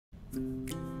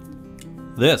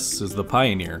This is the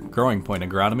Pioneer GrowingPoint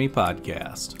Agronomy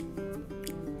Podcast.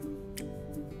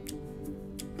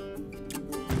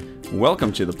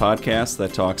 Welcome to the podcast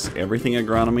that talks everything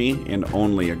agronomy and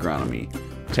only agronomy,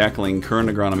 tackling current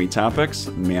agronomy topics,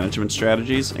 management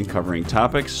strategies, and covering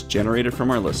topics generated from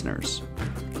our listeners.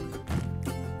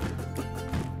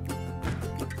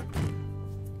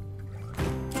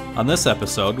 On this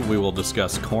episode, we will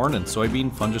discuss corn and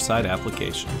soybean fungicide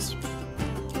applications.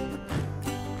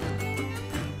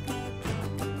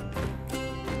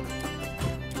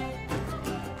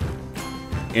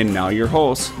 And now your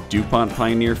hosts, DuPont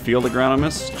Pioneer field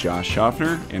agronomists Josh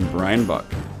Shofner and Brian Buck.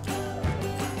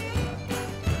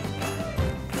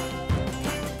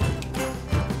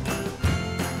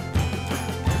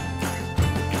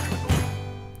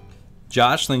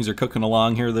 Josh, things are cooking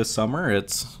along here this summer.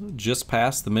 It's just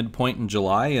past the midpoint in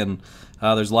July, and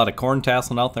there's a lot of corn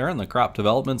tasseling out there, and the crop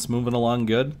development's moving along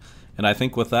good. And I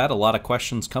think with that, a lot of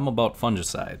questions come about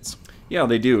fungicides. Yeah,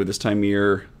 they do. This time of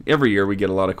year, every year we get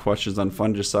a lot of questions on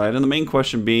fungicide, and the main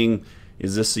question being,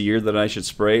 is this the year that I should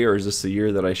spray, or is this the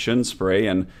year that I shouldn't spray?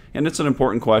 And it's an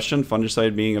important question,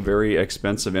 fungicide being a very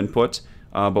expensive input,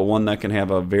 but one that can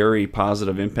have a very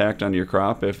positive impact on your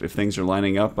crop if things are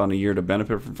lining up on a year to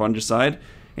benefit from fungicide.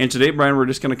 And today, Brian, we're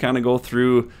just going to kind of go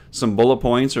through some bullet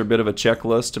points or a bit of a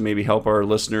checklist to maybe help our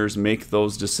listeners make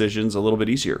those decisions a little bit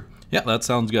easier. Yeah, that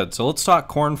sounds good. So let's talk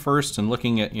corn first and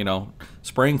looking at,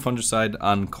 spraying fungicide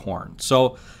on corn.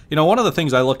 So, one of the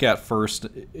things I look at first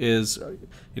is,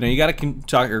 you got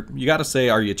to say,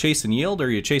 are you chasing yield or are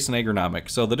you chasing agronomic?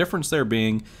 So the difference there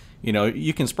being,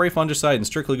 you can spray fungicide and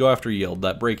strictly go after yield,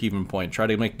 that break-even point, try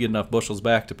to get enough bushels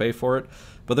back to pay for it.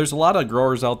 But there's a lot of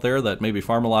growers out there that maybe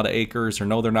farm a lot of acres or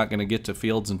know they're not going to get to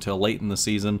fields until late in the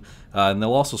season, and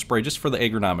they'll also spray just for the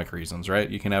agronomic reasons, right?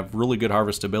 You can have really good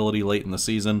harvestability late in the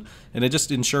season, and it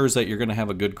just ensures that you're going to have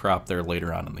a good crop there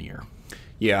later on in the year.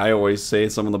 Yeah, I always say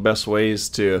some of the best ways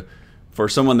for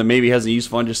someone that maybe hasn't used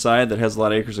fungicide that has a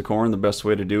lot of acres of corn, the best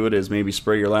way to do it is maybe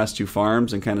spray your last two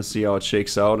farms and kind of see how it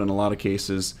shakes out. In a lot of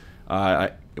cases,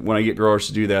 when I get growers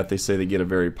to do that, they say they get a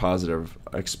very positive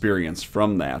experience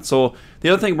from that. So the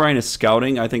other thing, Brian, is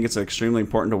scouting. I think it's extremely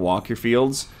important to walk your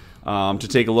fields, to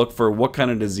take a look for what kind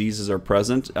of diseases are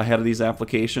present ahead of these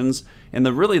applications. And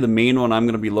the main one I'm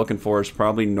going to be looking for is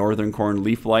probably northern corn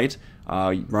leaf blight.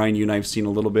 Brian, you and I have seen a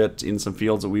little bit in some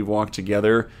fields that we've walked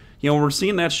together. We're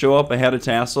seeing that show up ahead of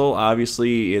tassel.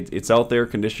 Obviously, it's out there.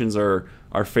 Conditions are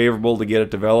favorable to get it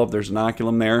developed. There's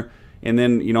inoculum there. And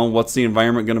then, what's the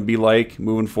environment going to be like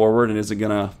moving forward? And is it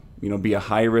going to, be a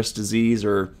high-risk disease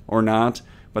or not?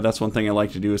 But that's one thing I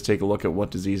like to do is take a look at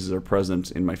what diseases are present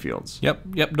in my fields. Yep.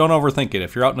 Don't overthink it.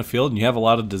 If you're out in the field and you have a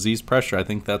lot of disease pressure, I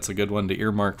think that's a good one to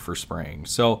earmark for spraying.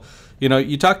 So,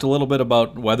 you talked a little bit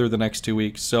about weather the next 2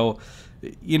 weeks. So,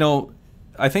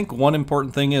 I think one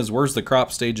important thing is, where's the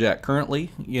crop stage at currently?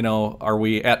 Are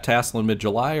we at tassel in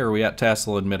mid-July or are we at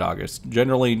tassel in mid-August?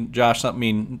 Generally, Josh,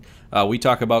 something we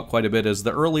talk about quite a bit is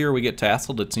the earlier we get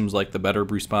tasseled, it seems like the better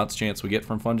response chance we get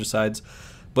from fungicides.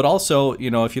 But also,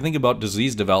 if you think about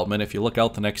disease development, if you look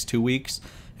out the next 2 weeks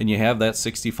and you have that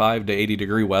 65 to 80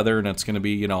 degree weather and it's going to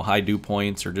be, high dew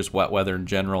points or just wet weather in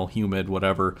general, humid,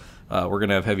 whatever, we're going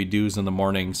to have heavy dews in the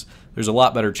mornings, there's a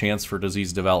lot better chance for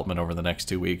disease development over the next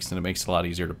 2 weeks, and it makes it a lot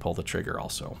easier to pull the trigger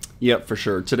also. Yep, for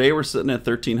sure. Today we're sitting at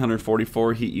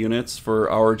 1,344 heat units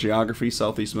for our geography,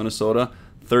 southeast Minnesota,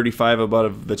 35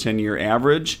 above the 10-year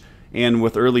average. And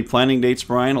with early planting dates,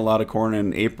 Brian, a lot of corn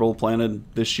in April planted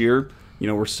this year,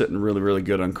 we're sitting really, really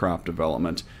good on crop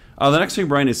development. The next thing,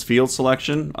 Brian, is field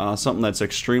selection, something that's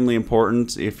extremely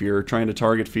important if you're trying to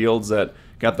target fields that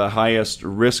got the highest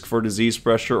risk for disease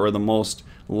pressure or the most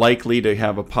likely to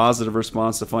have a positive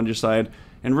response to fungicide,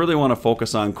 and really want to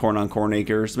focus on corn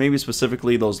acres, maybe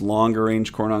specifically those longer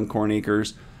range corn on corn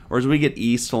acres. Or as we get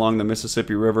east along the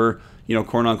Mississippi River,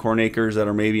 corn on corn acres that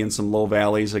are maybe in some low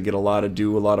valleys that get a lot of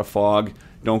dew, a lot of fog,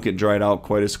 don't get dried out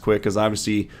quite as quick, because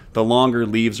obviously the longer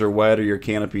leaves are wet or your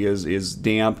canopy is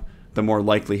damp, the more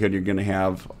likelihood you're going to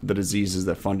have the diseases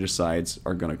that fungicides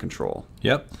are going to control.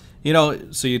 Yep.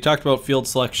 So you talked about field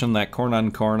selection, that corn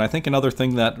on corn. I think another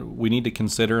thing that we need to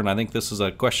consider, and I think this is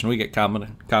a question we get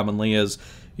commonly, is,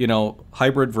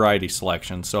 hybrid variety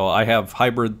selection. So I have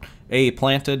hybrid A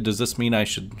planted. Does this mean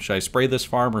should I spray this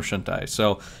farm or shouldn't I?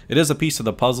 So it is a piece of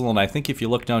the puzzle, and I think if you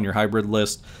look down your hybrid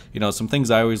list, some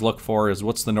things I always look for is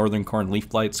what's the northern corn leaf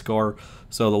blight score.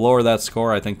 So the lower that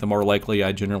score, I think the more likely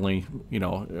I generally,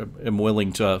 am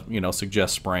willing to,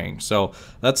 suggest spraying. So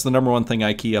that's the number one thing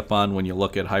I key up on when you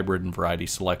look at hybrid and variety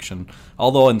selection.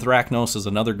 Although anthracnose is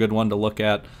another good one to look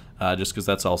at. Just because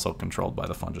that's also controlled by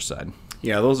the fungicide.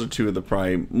 Yeah, those are two of the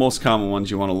probably most common ones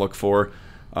you want to look for.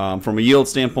 from a yield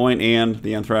standpoint, and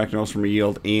the anthracnose from a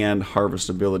yield and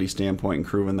harvestability standpoint,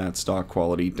 improving that stock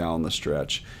quality down the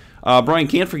stretch. Brian,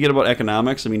 can't forget about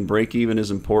economics. I mean, break even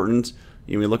is important.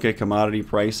 You know, we look at commodity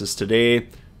prices today.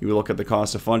 You look at the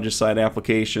cost of fungicide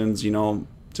applications. You know,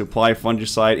 to apply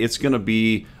fungicide, it's going to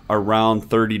be around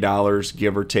 $30,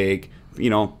 give or take. You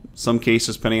know, some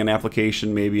cases, depending on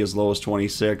application, maybe as low as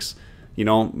 26. You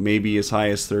know, maybe as high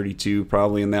as 32,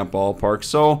 probably in that ballpark.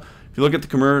 So if you look at the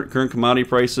current commodity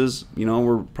prices, you know,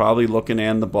 we're probably looking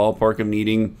at the ballpark of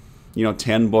needing, you know,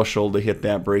 10 bushel to hit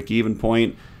that break-even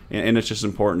point. And it's just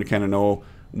important to kind of know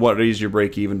what is your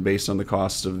break-even based on the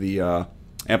cost of the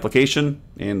application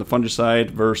and the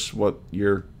fungicide versus what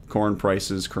your corn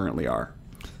prices currently are.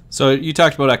 So you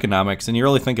talked about economics, and you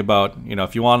really think about, you know,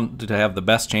 if you want to have the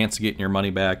best chance of getting your money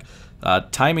back,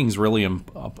 timing is really an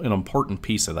important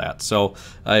piece of that. So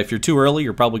if you're too early,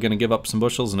 you're probably going to give up some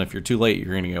bushels, and if you're too late,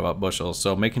 you're going to give up bushels.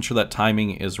 So making sure that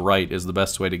timing is right is the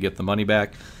best way to get the money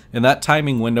back. And that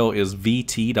timing window is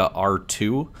VT to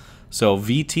R2. So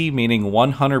VT meaning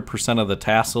 100% of the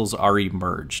tassels are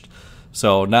emerged.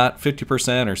 So not 50%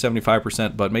 or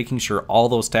 75%, but making sure all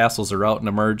those tassels are out and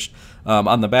emerged.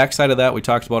 On the back side of that, we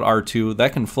talked about R2.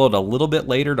 That can float a little bit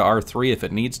later to R3 if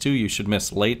it needs to. You should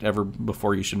miss late ever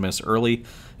before you should miss early.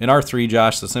 In R3,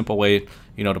 Josh, the simple way,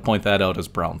 you know, to point that out is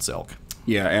brown silk.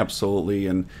 Yeah, absolutely.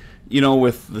 And, you know,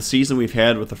 with the season we've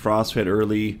had with the frost hit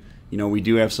early, you know, we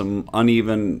do have some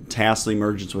uneven tassel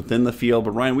emergence within the field.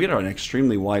 But, Ryan, we had an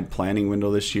extremely wide planting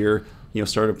window this year. You know,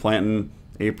 started planting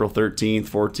April 13th,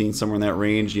 14th, somewhere in that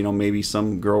range. You know, maybe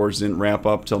some growers didn't wrap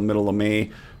up till middle of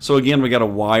May. So again, we got a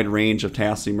wide range of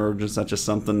tassel emergence. That's just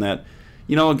something that,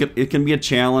 you know, it can be a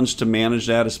challenge to manage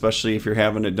that, especially if you're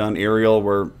having it done aerial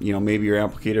where, you know, maybe your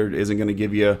applicator isn't going to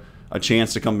give you a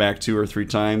chance to come back 2 or 3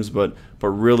 times. But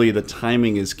really the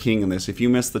timing is king in this. If you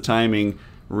miss the timing,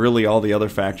 really all the other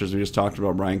factors we just talked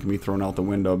about, Brian, can be thrown out the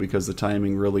window because the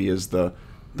timing really is the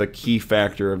key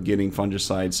factor of getting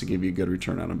fungicides to give you a good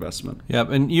return on investment. Yep,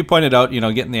 and you pointed out, you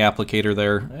know, getting the applicator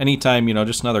there. Anytime, you know,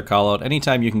 just another call out,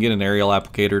 anytime you can get an aerial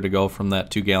applicator to go from that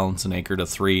 2 gallons an acre to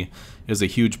 3 is a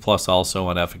huge plus also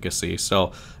on efficacy.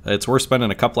 So it's worth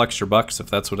spending a couple extra bucks if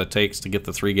that's what it takes to get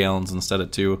the 3 gallons instead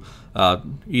of 2.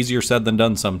 Easier said than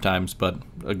done sometimes, but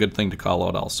a good thing to call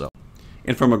out also.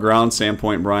 And from a ground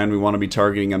standpoint, Brian, we want to be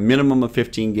targeting a minimum of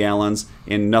 15 gallons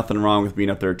and nothing wrong with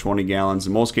being up there at 20 gallons.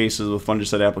 In most cases with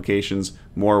fungicide applications,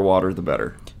 more water the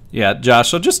better. Yeah, Josh,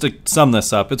 so just to sum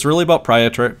this up, it's really about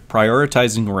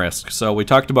prioritizing risk. So we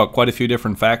talked about quite a few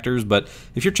different factors, but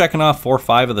if you're checking off 4 or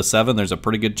 5 of the 7, there's a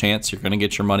pretty good chance you're going to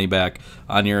get your money back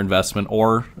on your investment,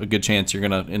 or a good chance you're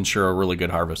going to ensure a really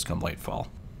good harvest come late fall.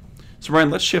 So,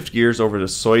 Brian, let's shift gears over to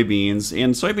soybeans.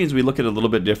 And soybeans, we look at it a little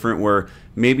bit different, where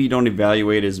maybe you don't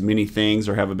evaluate as many things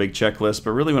or have a big checklist,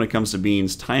 but really when it comes to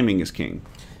beans, timing is king.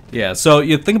 Yeah, so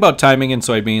you think about timing in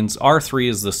soybeans. R3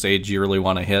 is the stage you really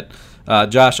want to hit.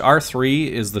 Josh, R3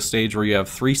 is the stage where you have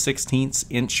 3/16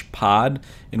 inch pod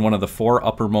in one of the 4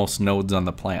 uppermost nodes on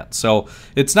the plant. So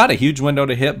it's not a huge window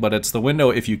to hit, but it's the window,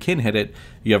 if you can hit it,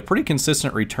 you have pretty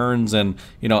consistent returns and,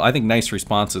 you know, I think nice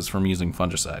responses from using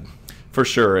fungicide. For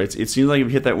sure. It seems like if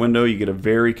you hit that window, you get a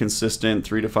very consistent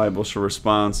 3 to 5 bushel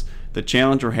response. The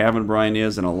challenge we're having, Brian,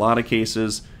 is in a lot of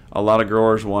cases, a lot of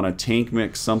growers want to tank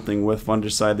mix something with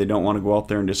fungicide. They don't want to go out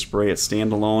there and just spray it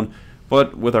standalone.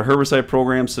 But with our herbicide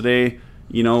programs today,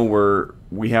 you know,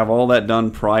 we have all that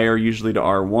done prior, usually to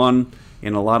R1.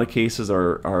 In a lot of cases,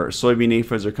 our soybean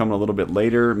aphids are coming a little bit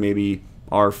later, maybe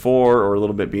R4 or a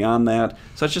little bit beyond that.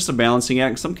 So it's just a balancing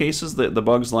act. In some cases, the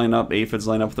bugs line up, aphids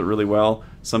line up with it really well.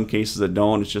 Some cases that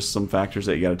don't. It's just some factors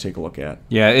that you got to take a look at.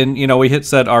 Yeah, and you know, we hit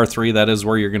said R3. That is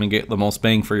where you're going to get the most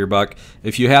bang for your buck.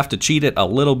 If you have to cheat it a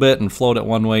little bit and float it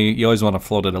one way, you always want to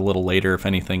float it a little later, if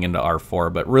anything, into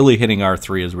R4. But really hitting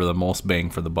R3 is where the most bang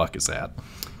for the buck is at.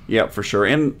 Yeah, for sure.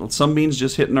 And some beans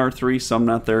just hitting R3, some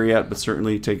not there yet, but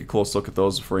certainly take a close look at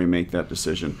those before you make that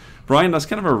decision. Brian, that's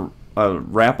kind of a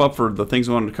wrap up for the things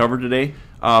we wanted to cover today.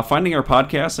 Finding our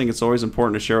podcast, I think it's always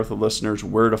important to share with the listeners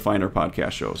where to find our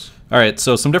podcast shows. All right,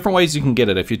 so some different ways you can get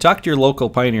it. If you talk to your local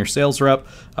Pioneer sales rep,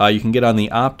 you can get on the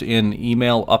opt-in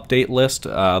email update list.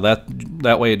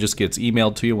 That way it just gets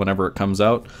emailed to you whenever it comes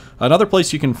out. Another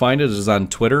place you can find it is on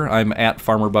Twitter. I'm at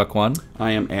FarmerBuck1.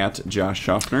 I am at Josh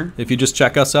Shofner. If you just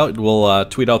check us out, we'll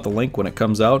tweet out the link when it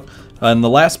comes out. And the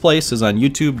last place is on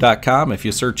YouTube.com. If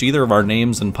you search either of our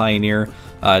names in Pioneer,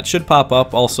 it should pop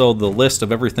up. Also, the list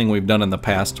of everything we've done in the past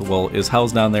past is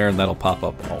housed down there, and that'll pop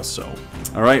up also.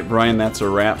 All right, Brian, that's a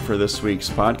wrap for this week's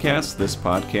podcast. This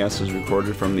podcast is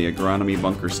recorded from the Agronomy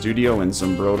Bunker Studio in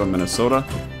Zumbrota, Minnesota.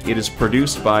 It is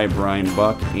produced by Brian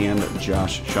Buck and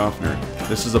Josh Shofner.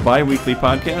 This is a bi-weekly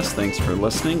podcast. Thanks for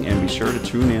listening, and be sure to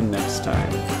tune in next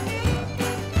time.